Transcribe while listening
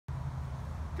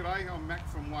G'day, I'm Mac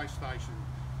from Way Station.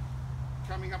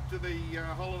 Coming up to the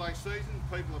holiday season,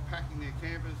 people are packing their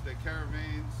campers, their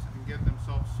caravans and getting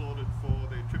themselves sorted for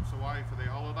their trips away for their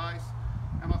holidays.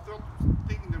 And I thought,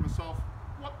 thinking to myself,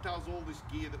 what does all this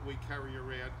gear that we carry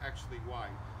around actually weigh?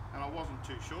 And I wasn't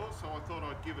too sure, so I thought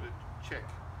I'd give it a check.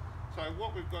 So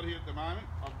what we've got here at the moment,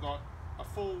 I've got a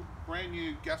full brand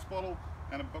new gas bottle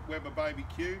and a Weber Baby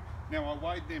Q. Now I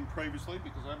weighed them previously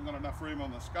because I haven't got enough room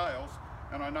on the scales,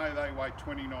 and I know they weigh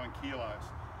 29 kilos.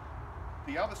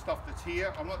 The other stuff that's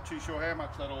here, I'm not too sure how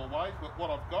much that all weighs, but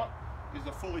what I've got is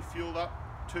a fully fueled up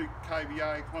 2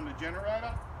 kVA Honda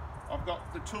generator. I've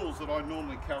got the tools that I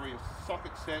normally carry, a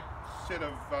socket set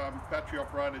of battery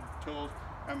operated tools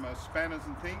and my spanners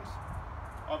and things.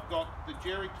 I've got the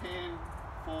jerry can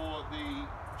for the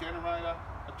generator,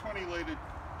 a 20 litre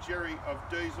jerry of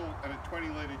diesel and a 20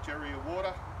 litre jerry of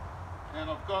water. And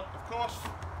I've got, of course,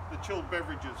 the chilled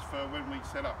beverages for when we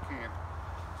set up camp.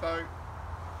 So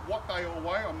what they all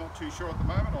weigh, I'm not too sure at the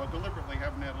moment. I deliberately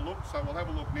haven't had a look, so we'll have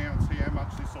a look now and see how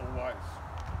much this all weighs.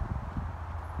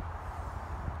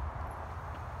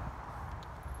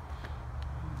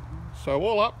 So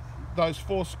all up, those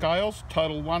 4 scales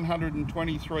total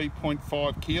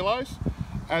 123.5 kilos.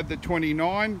 Add the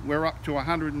 29, we're up to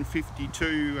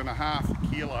 152.5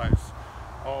 kilos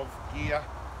of gear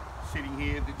sitting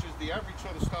here, which is the average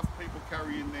sort of stuff people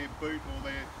carry in their boot or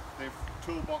their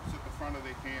toolbox at the front of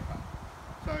their camper.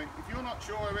 So if you're not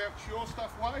sure about your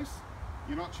stuff weighs,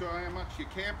 you're not sure how much your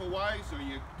camper weighs or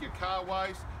your car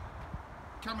weighs,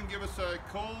 come and give us a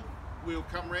call. We'll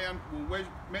come round, we'll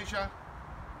measure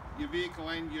your vehicle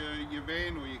and your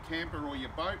van or your camper or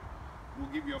your boat.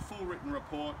 We'll give you a full written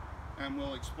report and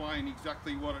we'll explain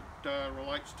exactly what it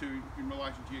relates to in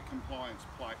relation to your compliance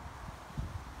plate.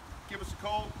 Give us a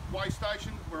call, Way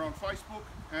Station. We're on Facebook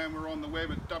and we're on the web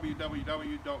at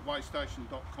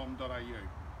www.waystation.com.au.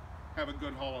 Have a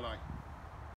good holiday.